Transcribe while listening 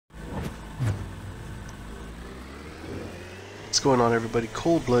What's going on, everybody?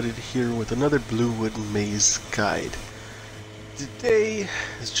 Cold-blooded here with another Bluewood Maze guide. Today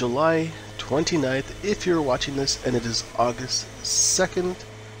is July 29th if you're watching this, and it is August 2nd.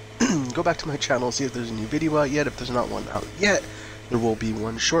 Go back to my channel, see if there's a new video out yet. If there's not one out yet, there will be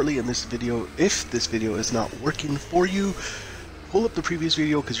one shortly in this video. If this video is not working for you, pull up the previous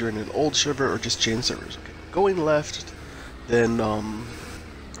video because you're in an old server or just change servers. Okay, going left, then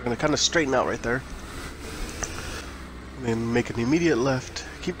we're going to kind of straighten out right there. Then make an immediate left,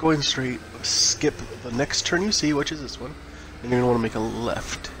 keep going straight, skip the next turn you see, which is this one, and you're going to want to make a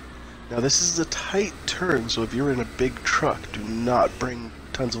left. Now this is a tight turn, so if you're in a big truck, do not bring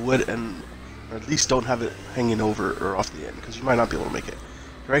tons of wood, and or at least don't have it hanging over or off the end, because you might not be able to make it.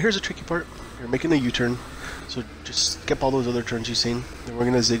 Right here's a tricky part. You're making a U-turn, so just skip all those other turns you've seen, and we're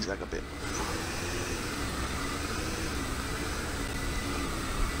going to zigzag a bit.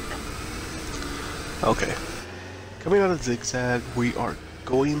 Okay. Coming out of zigzag, we are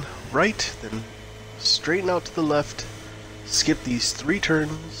going right, then straighten out to the left, skip these 3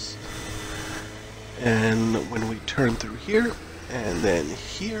 turns, and when we turn through here, and then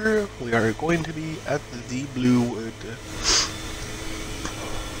here, we are going to be at the Bluewood.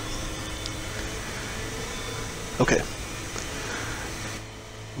 Okay.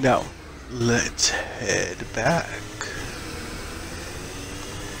 Now, let's head back.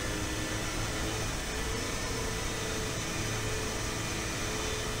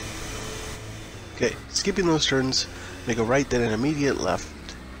 Okay, skipping those turns, make a right, then an immediate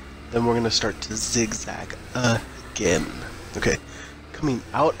left. Then we're going to start to zigzag again. Okay, coming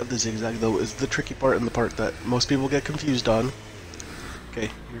out of the zigzag though is the tricky part and the part that most people get confused on. Okay,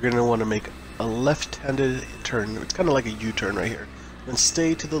 you're going to want to make a left-handed turn. It's kind of like a U-turn right here. Then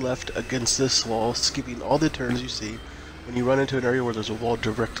stay to the left against this wall, skipping all the turns you see. When you run into an area where there's a wall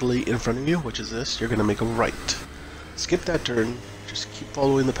directly in front of you, which is this, you're going to make a right. Skip that turn, just keep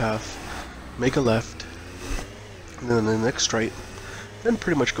following the path. Make a left, and then the next right, then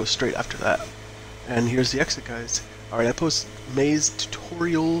pretty much go straight after that. And here's the exit, guys. Alright, I post maze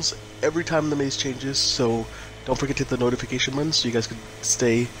tutorials every time the maze changes, so don't forget to hit the notification button so you guys can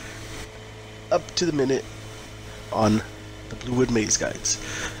stay up to the minute on the Bluewood Maze guides.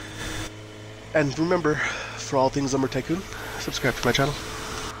 And remember, for all things Lumber Tycoon, subscribe to my channel.